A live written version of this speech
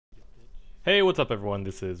Hey, what's up everyone?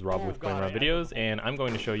 This is Rob with BlameRobVideos, and I'm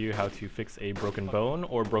going to show you how to fix a broken bone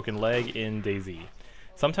or broken leg in DayZ.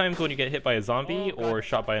 Sometimes when you get hit by a zombie or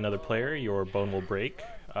shot by another player, your bone will break.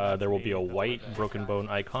 There will be a white broken bone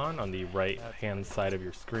icon on the right hand side of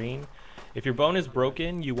your screen. If your bone is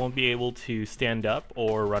broken, you won't be able to stand up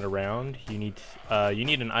or run around. You need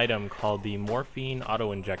an item called the Morphine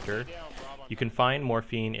Auto Injector. You can find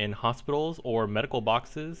morphine in hospitals or medical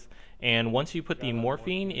boxes, and once you put the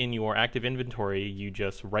morphine in your active inventory, you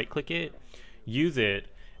just right-click it, use it,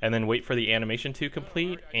 and then wait for the animation to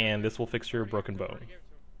complete, and this will fix your broken bone.